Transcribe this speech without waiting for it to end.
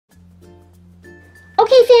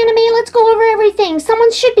Okay, Fanime, let's go over everything.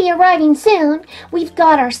 Someone should be arriving soon. We've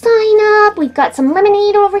got our sign up. We've got some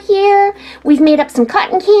lemonade over here. We've made up some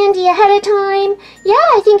cotton candy ahead of time. Yeah,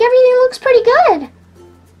 I think everything looks pretty good.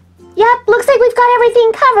 Yep, looks like we've got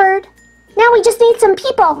everything covered. Now we just need some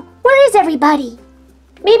people. Where is everybody?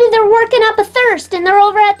 Maybe they're working up a thirst and they're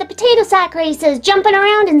over at the potato sack races, jumping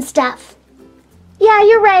around and stuff. Yeah,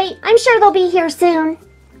 you're right. I'm sure they'll be here soon.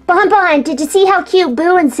 Bonbon, did you see how cute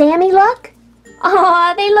Boo and Sammy look?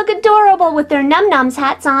 Aw, they look adorable with their num-nums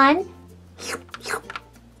hats on.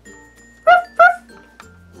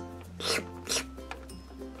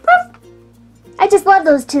 I just love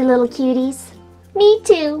those two little cuties. Me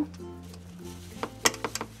too.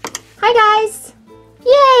 Hi guys.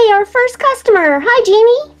 Yay, our first customer. Hi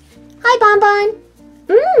Jeannie. Hi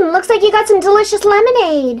Bonbon. Looks like you got some delicious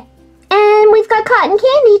lemonade. And we've got cotton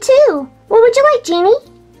candy too. What would you like, Jeannie?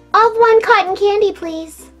 I'll have one cotton candy,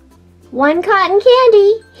 please. One cotton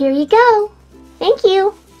candy. Here you go. Thank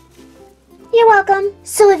you. You're welcome.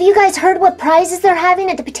 So have you guys heard what prizes they're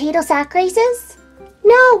having at the potato sack races?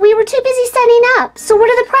 No, we were too busy setting up. So what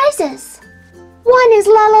are the prizes? One is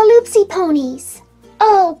Lalaloopsy Ponies.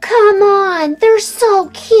 Oh, come on. They're so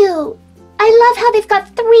cute. I love how they've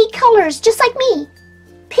got 3 colors, just like me.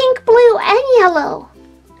 Pink, blue, and yellow.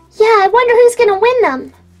 Yeah, I wonder who's going to win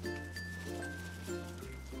them.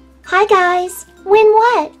 Hi, guys. Win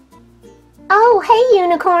what? Oh, hey,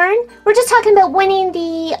 Unicorn. We're just talking about winning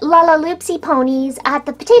the Lalaloopsy Ponies at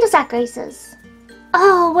the potato sack races.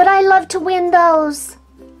 Oh, would I love to win those?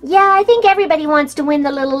 Yeah, I think everybody wants to win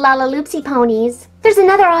the little Lalaloopsy Ponies. There's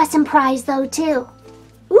another awesome prize, though, too.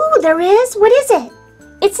 Ooh, there is? What is it?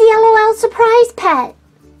 It's the LOL Surprise Pet.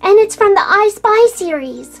 And it's from the I Spy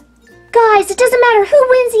series. Guys, it doesn't matter who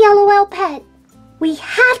wins the LOL pet. We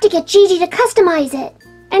have to get Gigi to customize it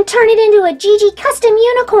and turn it into a Gigi custom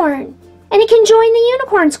unicorn. And it can join the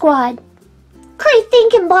unicorn squad. Great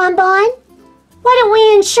thinking, Bonbon. Why don't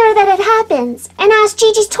we ensure that it happens and ask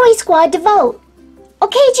Gigi's Toy Squad to vote?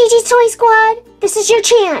 Okay, Gigi's Toy Squad, this is your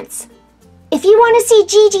chance. If you want to see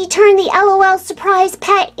Gigi turn the LOL Surprise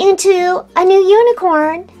Pet into a new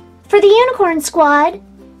unicorn for the Unicorn Squad,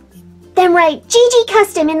 then write Gigi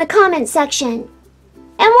Custom in the comments section. And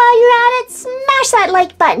while you're at it, smash that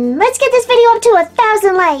like button. Let's get this video up to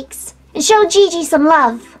 1,000 likes and show Gigi some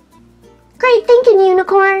love. Great thinking,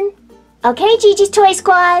 Unicorn. Okay, Gigi's Toy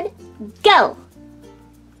Squad, go!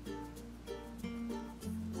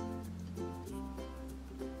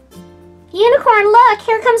 Unicorn, look!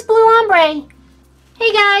 Here comes Blue Ombre.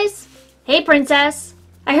 Hey, guys. Hey, Princess.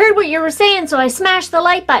 I heard what you were saying, so I smashed the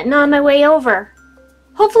like button on my way over.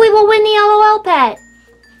 Hopefully we'll win the LOL pet.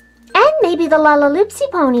 And maybe the Lalaloopsy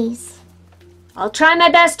Ponies. I'll try my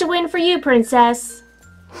best to win for you, Princess.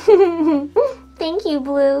 Thank you,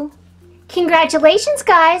 Blue. Congratulations,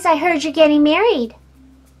 guys. I heard you're getting married.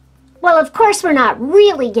 Well, of course we're not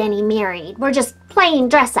really getting married. We're just playing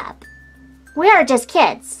dress up. We are just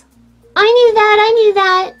kids. I knew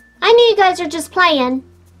that. I knew you guys are just playing.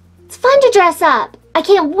 It's fun to dress up. I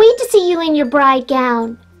can't wait to see you in your bride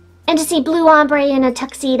gown. And to see Blue Ombre in a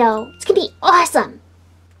tuxedo. It's going to be awesome.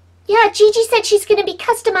 Yeah, Gigi said she's going to be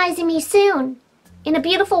customizing me soon. In a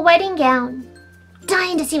beautiful wedding gown.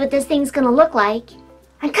 Dying to see what this thing's going to look like.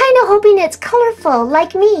 I'm kind of hoping it's colorful,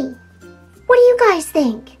 like me. What do you guys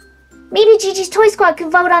think? Maybe Gigi's Toy Squad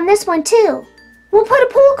could vote on this one too. We'll put a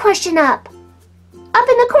poll question up. Up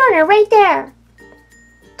in the corner, right there.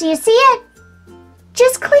 Do you see it?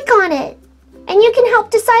 Just click on it, and you can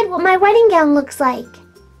help decide what my wedding gown looks like.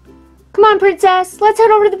 Come on, Princess. Let's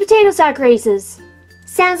head over to the potato sack races.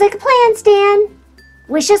 Sounds like a plan, Stan.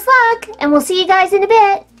 Wish us luck, and we'll see you guys in a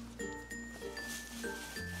bit.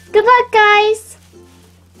 Good luck, guys.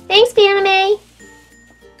 Thanks, Fanime.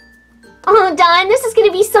 Oh, Dawn, this is going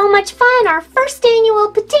to be so much fun. Our first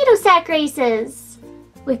annual potato sack races.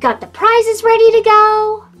 We've got the prizes ready to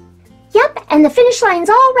go. Yep, and the finish line's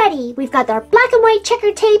all ready. We've got our black and white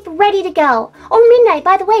checker tape ready to go. Oh, Midnight,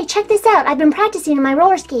 by the way, check this out. I've been practicing on my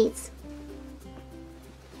roller skates.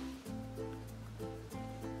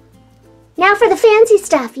 Now for the fancy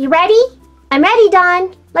stuff. You ready? I'm ready,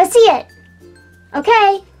 Dawn. Let's see it.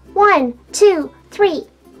 Okay, 1, 2, 3.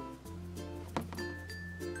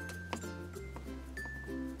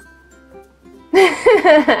 Isn't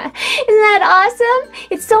that awesome?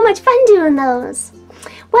 It's so much fun doing those.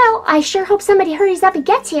 Well, I sure hope somebody hurries up and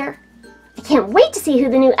gets here. I can't wait to see who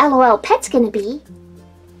the new LOL pet's gonna be.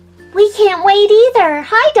 We can't wait either.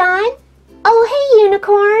 Hi, Dawn. Oh, hey,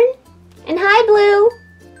 Unicorn. And hi, Blue.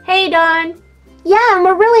 Hey, Dawn. Yeah, and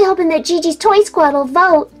we're really hoping that Gigi's Toy Squad will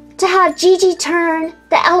vote to have Gigi turn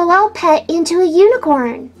the LOL pet into a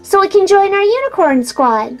unicorn so it can join our unicorn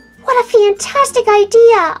squad. What a fantastic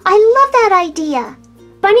idea! I love that idea!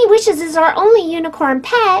 Bunny Wishes is our only unicorn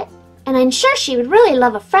pet, and I'm sure she would really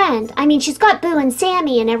love a friend. I mean, she's got Boo and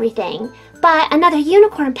Sammy and everything, but another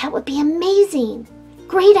unicorn pet would be amazing.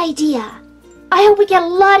 Great idea. I hope we get a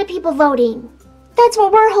lot of people voting. That's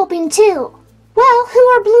what we're hoping too. Well, who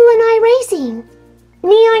are Blue and I racing?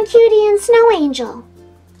 Neon Cutie and Snow Angel.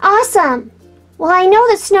 Awesome. Well, I know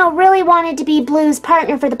that Snow really wanted to be Blue's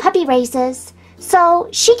partner for the puppy races, so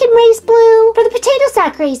she can race Blue for the potato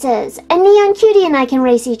sack races, and Neon Cutie and I can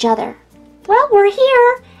race each other. Well, we're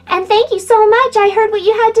here, and thank you so much. I heard what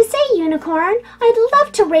you had to say, Unicorn. I'd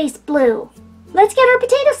love to race Blue. Let's get our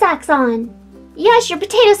potato sacks on. Yes, your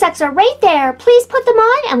potato sacks are right there. Please put them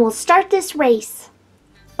on, and we'll start this race.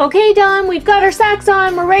 Okay, Dawn, we've got our sacks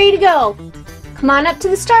on. We're ready to go. Come on up to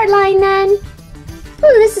the start line, then.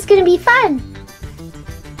 Ooh, this is going to be fun.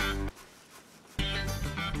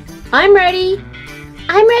 I'm ready.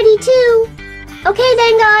 I'm ready, too. Okay,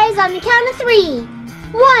 then, guys, on the count of 3.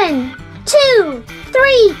 1, 2,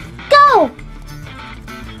 3, go!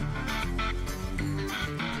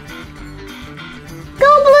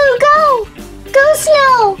 Go, Blue, go! Go,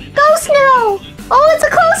 Snow! Go, Snow! Oh, it's a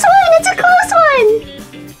close one! It's a close one!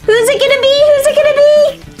 Who's it gonna be? Who's it gonna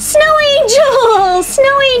be? Snow Angel!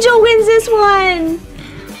 Snow Angel wins this one!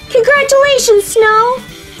 Congratulations, Snow!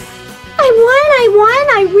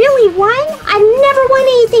 I really won! I've never won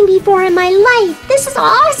anything before in my life! This is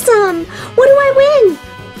awesome! What do I win?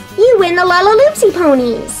 You win the Lalaloopsy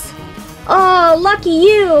Ponies! Oh, lucky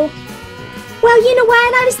you! Well, you know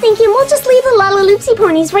what? I was thinking we'll just leave the Lalaloopsy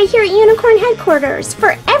Ponies right here at Unicorn Headquarters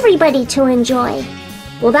for everybody to enjoy.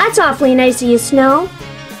 Well, that's awfully nice of you, Snow.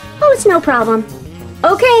 Oh, it's no problem.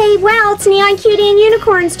 Okay, well, it's Neon Cutie and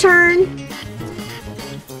Unicorn's turn.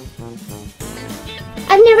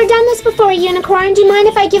 I've never done this before, Unicorn. Do you mind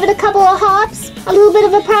if I give it a couple of hops? A little bit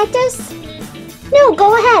of a practice? No,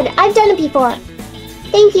 go ahead. I've done it before.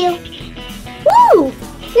 Thank you. Woo!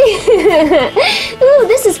 Ooh,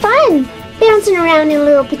 this is fun. Bouncing around in a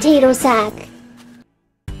little potato sack.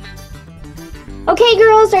 Okay,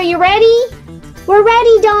 girls, are you ready? We're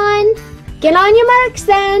ready, Dawn. Get on your marks,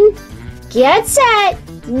 then. Get set.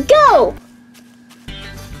 Go!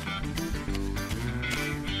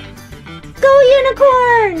 Go,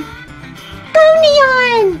 Unicorn! Go,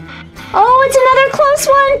 Neon! Oh, it's another close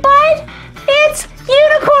one, but it's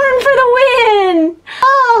Unicorn for the win!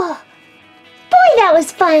 Oh, boy, that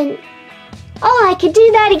was fun. Oh, I could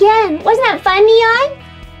do that again. Wasn't that fun, Neon?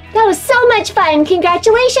 That was so much fun.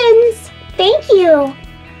 Congratulations. Thank you.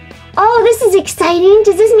 Oh, this is exciting.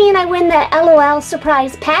 Does this mean I win the LOL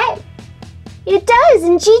surprise pet? It does,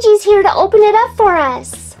 and Gigi's here to open it up for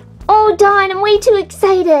us. Oh, Dawn, I'm way too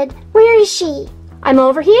excited. Where is she? I'm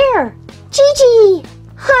over here. Gigi!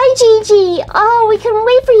 Hi, Gigi. Oh, we couldn't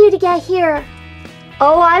wait for you to get here.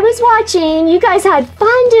 Oh, I was watching. You guys had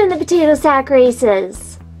fun doing the potato sack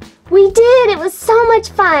races. We did. It was so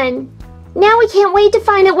much fun. Now we can't wait to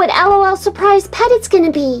find out what LOL surprise pet it's going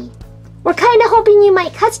to be. We're kind of hoping you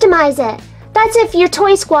might customize it. That's if your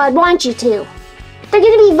toy squad wants you to. They're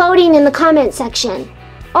going to be voting in the comment section.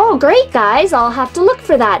 Oh, great, guys. I'll have to look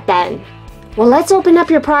for that then. Well, let's open up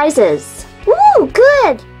your prizes. Ooh,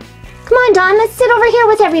 good. Come on, Dawn. Let's sit over here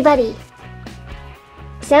with everybody.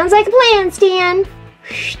 Sounds like a plan, Stan.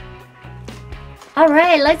 All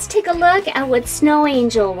right, let's take a look at what Snow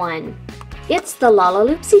Angel won. It's the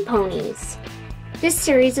Lalaloopsy Ponies. This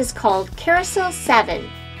series is called Carousel 7.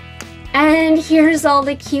 And here's all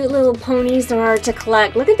the cute little ponies there are to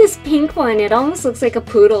collect. Look at this pink one. It almost looks like a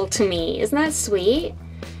poodle to me. Isn't that sweet?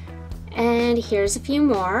 And here's a few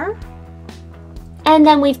more. And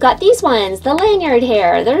then we've got these ones, the lanyard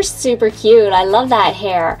hair. They're super cute. I love that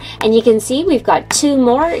hair. And you can see we've got 2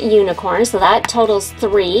 more unicorns, so that totals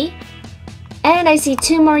 3. And I see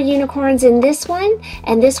 2 more unicorns in this one,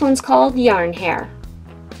 and this one's called yarn hair.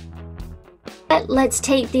 Let's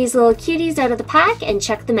take these little cuties out of the pack and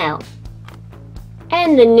check them out.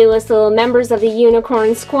 And the newest little members of the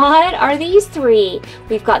unicorn squad are these 3.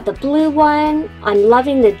 We've got the blue one. I'm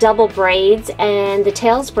loving the double braids, and the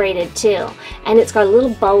tail's braided too. And it's got a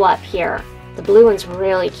little bow up here. The blue one's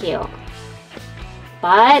really cute.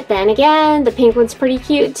 But then again, the pink one's pretty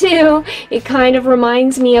cute too. It kind of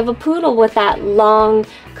reminds me of a poodle with that long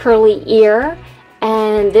curly ear.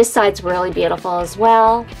 And this side's really beautiful as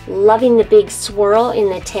well. Loving the big swirl in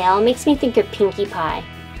the tail. Makes me think of Pinkie Pie.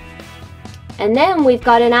 And then we've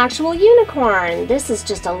got an actual unicorn. This is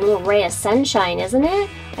just a little ray of sunshine, isn't it?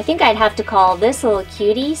 I think I'd have to call this little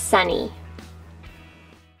cutie Sunny.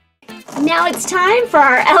 Now it's time for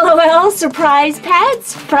our LOL surprise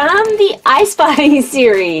pets from the I Spy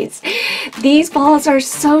series. These balls are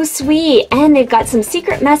so sweet and they've got some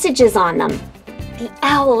secret messages on them. The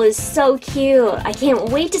owl is so cute. I can't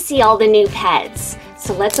wait to see all the new pets.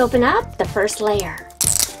 So let's open up the first layer.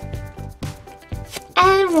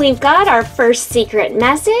 And we've got our first secret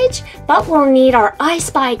message, but we'll need our I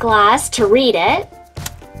Spy glass to read it.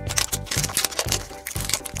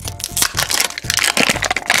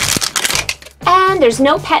 And there's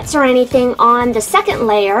no pets or anything on the second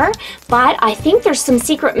layer, but I think there's some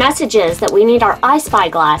secret messages that we need our I Spy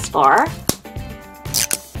glass for.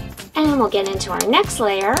 And we'll get into our next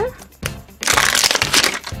layer.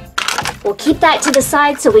 We'll keep that to the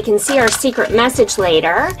side so we can see our secret message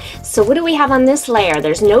later. So what do we have on this layer?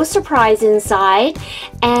 There's no surprise inside.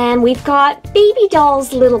 And we've got Baby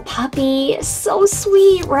Doll's little puppy. So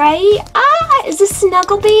sweet, right? Ah, is this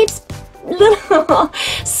Snuggle Babe's little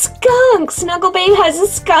skunk? Snuggle Babe has a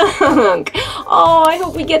skunk. Oh, I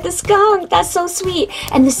hope we get the skunk. That's so sweet.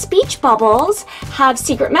 And the speech bubbles have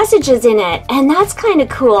secret messages in it, and that's kind of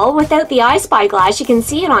cool. Without the I Spy glass, you can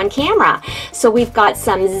see it on camera. So we've got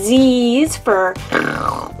some Z's for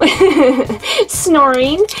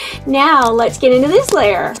snoring. Now let's get into this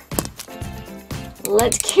layer.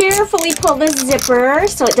 Let's carefully pull this zipper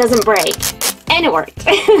so it doesn't break. And it worked.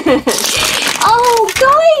 Oh,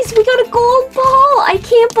 guys, we got a gold ball. I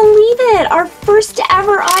can't believe it. Our first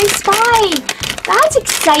ever I Spy. That's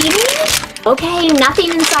exciting. Okay,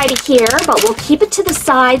 nothing inside of here, but we'll keep it to the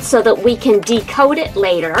side so that we can decode it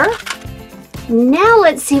later. Now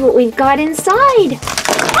let's see what we've got inside.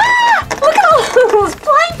 Ah, look at all those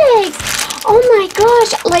blind bags. Oh my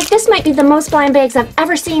gosh, like this might be the most blind bags I've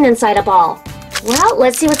ever seen inside a ball. Well,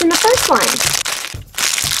 let's see what's in the first one.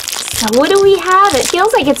 So what do we have? It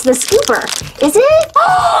feels like it's the scooper. Is it?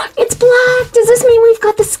 Oh, it's black. Does this mean we've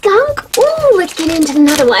got the skunk? Ooh, let's get into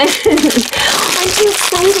another one. I'm too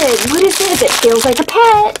excited. What is this? It feels like a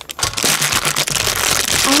pet.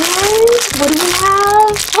 And what do we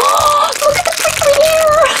have? Oh, look at the prickly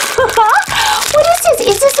hair. What is this?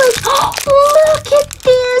 Is this like, oh, look at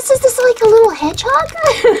this. Is this like a little hedgehog?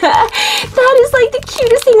 That is like the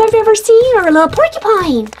cutest thing I've ever seen. Or a little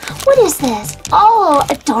porcupine. What is this? Oh,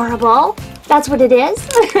 adorable. That's what it is.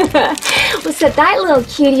 We'll set that little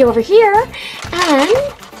cutie over here and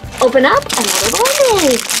open up another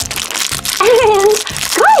one. And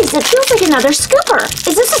guys, it feels like another scooper.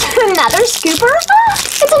 Is this another scooper?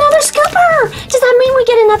 It's another scooper. Does that mean we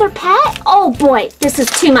get another pet? Oh boy, this is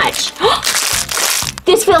too much.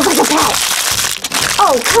 This feels like a pet.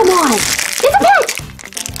 Oh, come on. It's a pet.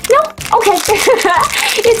 No? Okay.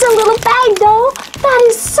 It's a little bag though. That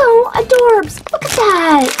is so adorbs. Look at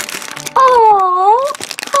that. Oh,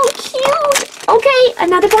 how cute. Okay,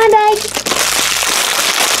 another blind bag.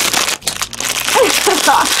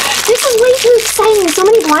 This is way too exciting. So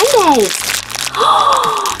many blind bags.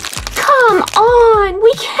 Come on.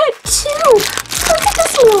 We get two. Look at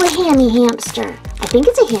this little hammy hamster. I think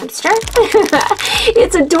it's a hamster.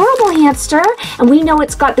 It's an adorable hamster, and we know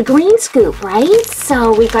it's got the green scoop, right?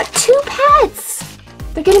 So we've got two pets.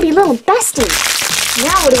 They're gonna be little besties.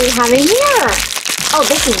 Now what do we have in here? Oh,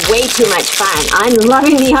 this is way too much fun. I'm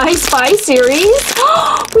loving the I Spy series.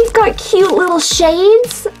 We've got cute little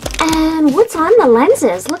shades, and what's on the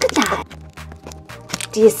lenses? Look at that.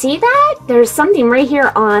 Do you see that? There's something right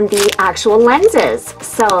here on the actual lenses.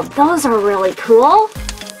 So those are really cool.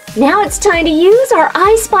 Now it's time to use our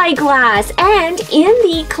I Spy glass, and in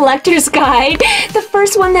the collector's guide, the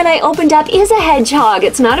first one that I opened up is a hedgehog.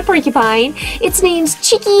 It's not a porcupine. Its name's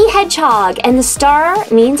Cheeky Hedgehog, and the star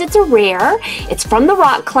means it's a rare. It's from the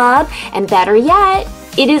Rock Club, and better yet,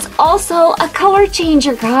 it is also a color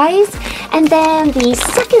changer, guys. And then the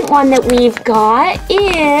second one that we've got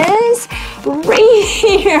is right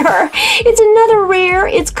here. It's another rare.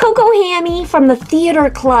 It's Coco Hammy from the Theater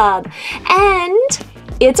Club, and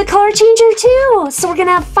it's a color changer too, so we're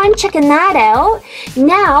gonna have fun checking that out.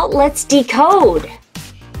 Now let's decode.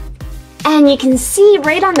 And you can see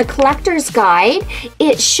right on the collector's guide,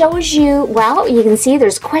 it shows you, well, you can see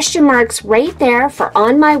there's question marks right there for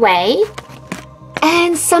On My Way.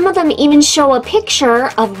 And some of them even show a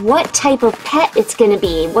picture of what type of pet it's gonna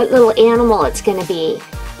be, what little animal it's gonna be.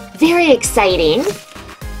 Very exciting.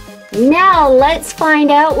 Now let's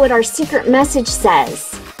find out what our secret message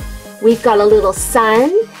says. We've got a little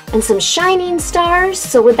sun and some shining stars,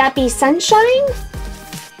 so would that be sunshine?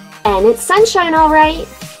 And it's sunshine, all right.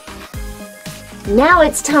 Now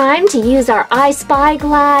it's time to use our I Spy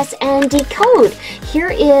glass and decode. Here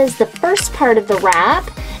is the first part of the wrap,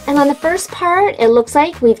 and on the first part, it looks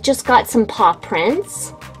like we've just got some paw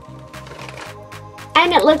prints.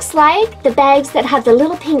 And it looks like the bags that have the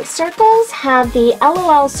little pink circles have the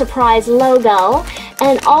LOL Surprise logo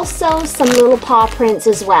and also some little paw prints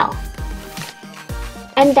as well.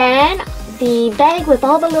 And then the bag with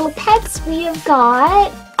all the little pets, we have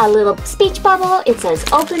got a little speech bubble. It says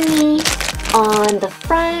 "Open Me." On the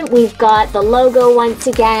front, we've got the logo once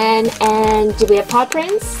again. And do we have paw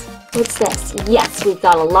prints? What's this? Yes, we've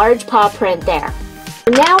got a large paw print there.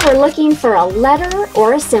 Now we're looking for a letter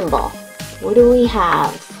or a symbol. What do we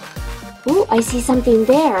have? Ooh, I see something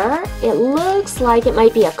there. It looks like it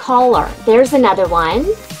might be a collar. There's another one.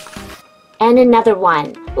 And another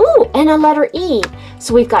one. Ooh, and a letter E.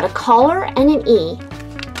 So we've got a collar and an E.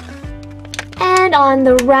 And on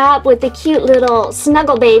the wrap with the cute little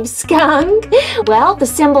Snuggle Babe skunk, well, the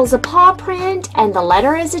symbol's a paw print and the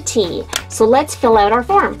letter is a T. So let's fill out our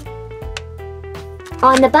form.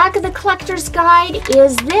 On the back of the collector's guide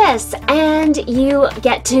is this, and you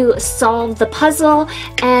get to solve the puzzle,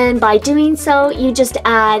 and by doing so, you just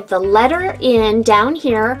add the letter in down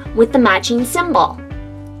here with the matching symbol.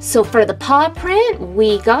 So for the paw print,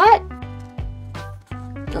 we got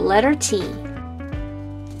the letter T.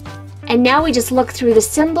 And now we just look through the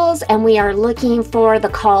symbols and we are looking for the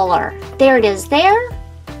collar. There it is there.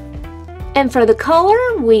 And for the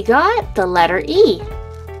collar, we got the letter E.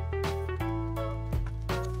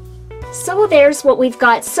 So there's what we've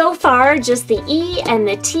got so far, just the E and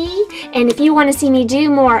the T. And if you want to see me do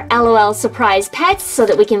more LOL Surprise Pets so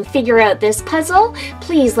that we can figure out this puzzle,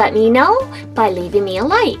 please let me know by leaving me a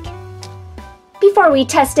like. Before we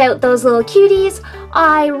test out those little cuties,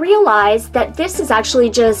 I realized that this is actually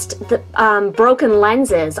just the broken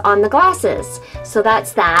lenses on the glasses. So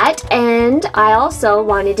that's that. And I also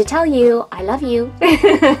wanted to tell you, I love you.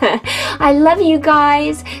 I love you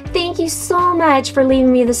guys. Thank you so much for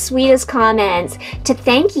leaving me the sweetest comments. To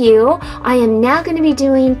thank you, I am now going to be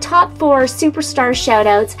doing top 4 superstar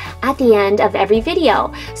shoutouts at the end of every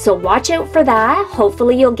video. So watch out for that.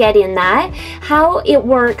 Hopefully you'll get in that. How it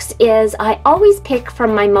works is I always pick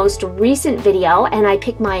from my most recent video and I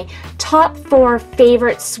pick my top 4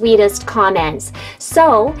 favorite sweetest comments.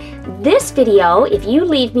 So this video, if you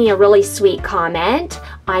leave me a really sweet comment,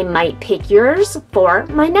 I might pick yours for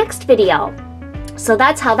my next video. So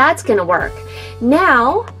that's how that's gonna work.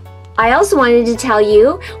 Now, I also wanted to tell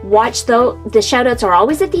you, watch the shoutouts are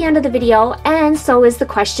always at the end of the video, and so is the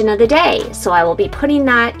question of the day. So I will be putting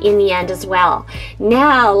that in the end as well.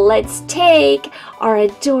 Now let's take our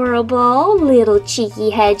adorable little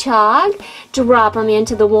cheeky hedgehog, drop him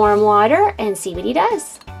into the warm water, and see what he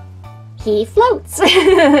does. He floats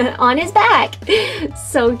on his back.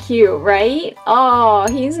 So cute, right? Oh,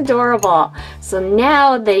 he's adorable. So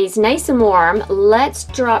now that he's nice and warm, let's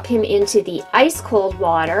drop him into the ice cold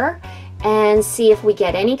water and see if we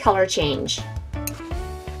get any color change.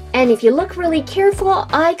 And if you look really careful,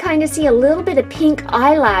 I kind of see a little bit of pink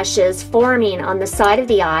eyelashes forming on the side of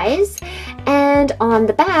the eyes. And on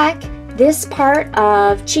the back, this part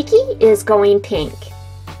of Cheeky is going pink.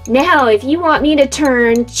 Now, if you want me to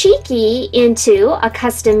turn Cheeky into a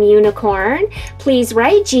custom unicorn, please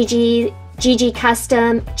write GG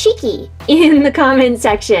Custom Cheeky in the comment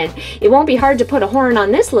section. It won't be hard to put a horn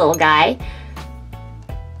on this little guy.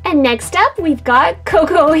 And next up, we've got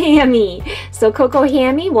Coco Hammy. So Coco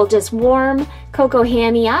Hammy, we'll just warm Coco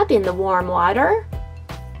Hammy up in the warm water.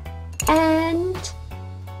 And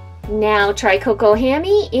now try Coco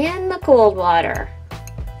Hammy in the cold water.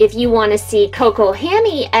 If you want to see Coco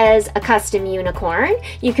Hammy as a custom unicorn,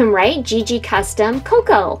 you can write GG Custom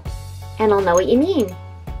Coco, and I'll know what you mean.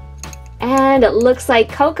 And it looks like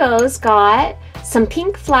Coco's got some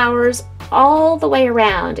pink flowers all the way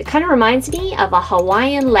around. It kind of reminds me of a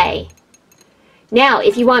Hawaiian lei. Now,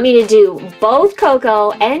 if you want me to do both Coco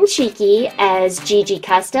and Cheeky as GG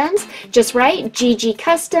Customs, just write GG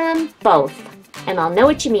Custom both, and I'll know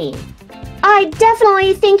what you mean. I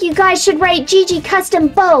definitely think you guys should write GG Custom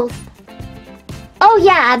both. Oh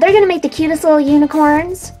yeah, they're gonna make the cutest little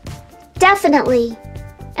unicorns. Definitely.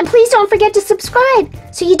 And please don't forget to subscribe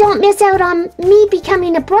so you don't miss out on me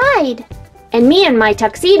becoming a bride. And me in my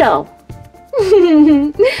tuxedo.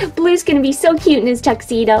 Blue's gonna be so cute in his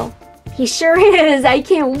tuxedo. He sure is. I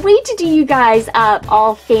can't wait to do you guys up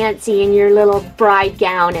all fancy in your little bride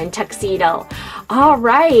gown and tuxedo. All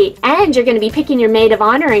right, and you're going to be picking your maid of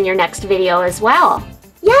honor in your next video as well.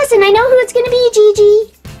 Yes, and I know who it's going to be,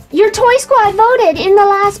 Gigi. Your Toy Squad voted in the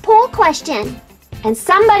last poll question. And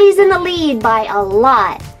somebody's in the lead by a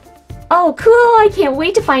lot. Oh, cool. I can't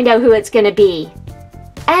wait to find out who it's going to be.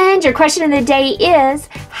 And your question of the day is,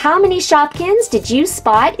 how many Shopkins did you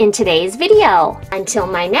spot in today's video? Until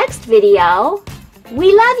my next video,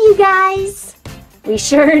 we love you guys. We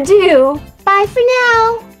sure do. Bye for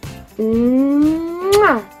now.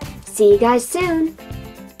 Mwah. See you guys soon.